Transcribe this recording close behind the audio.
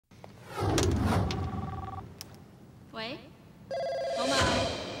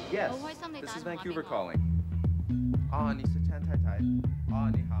This is Vancouver calling. 你是陈太太。你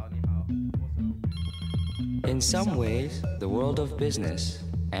好。In some ways, the world of business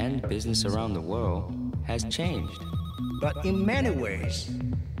and business around the world has changed. But in many ways,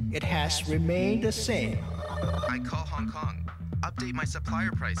 it has remained the same. I call Hong Kong, update my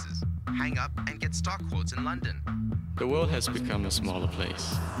supplier prices, hang up and get stock quotes in London. The world has become a smaller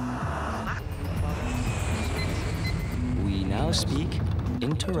place. We now speak,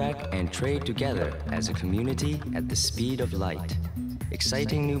 interact, and trade together as a community at the speed of light.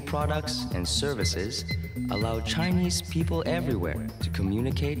 Exciting new products and services allow Chinese people everywhere to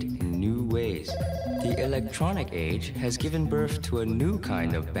communicate in new ways. The electronic age has given birth to a new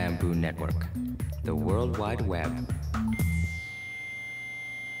kind of bamboo network, the World Wide Web.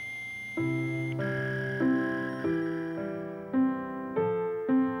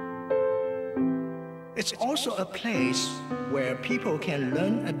 It's also a place where people can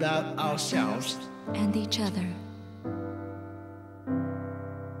learn about ourselves and each other.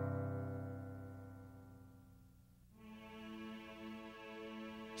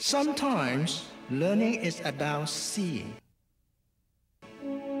 Sometimes learning is about seeing.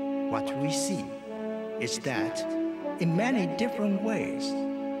 What we see is that in many different ways,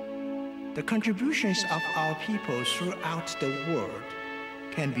 the contributions of our people throughout the world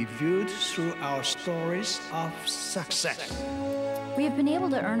can be viewed through our stories of success. We have been able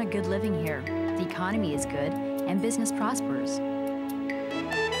to earn a good living here. The economy is good and business prospers.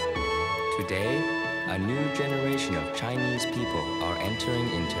 Today, a new generation of Chinese people are entering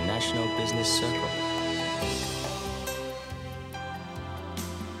international business circles.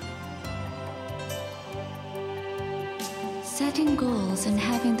 Setting goals and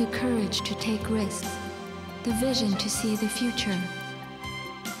having the courage to take risks, the vision to see the future.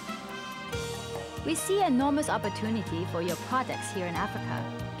 We see enormous opportunity for your projects here in Africa.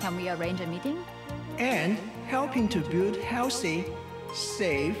 Can we arrange a meeting? And helping to build healthy,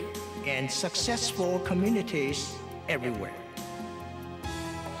 safe, and successful communities everywhere.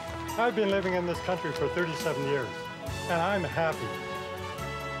 I've been living in this country for 37 years, and I'm happy.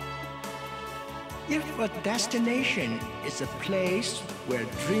 If a destination is a place where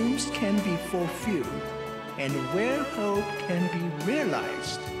dreams can be fulfilled and where hope can be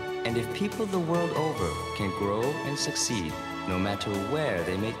realized, and if people the world over can grow and succeed no matter where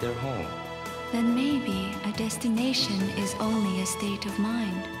they make their home, then maybe a destination is only a state of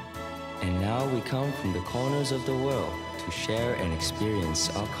mind. And now we come from the corners of the world to share and experience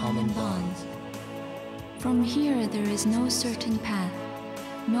our common bonds. From here, there is no certain path,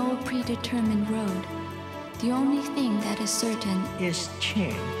 no predetermined road. The only thing that is certain is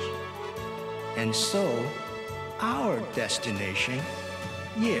change. And so, our destination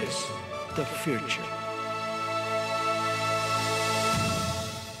is the future.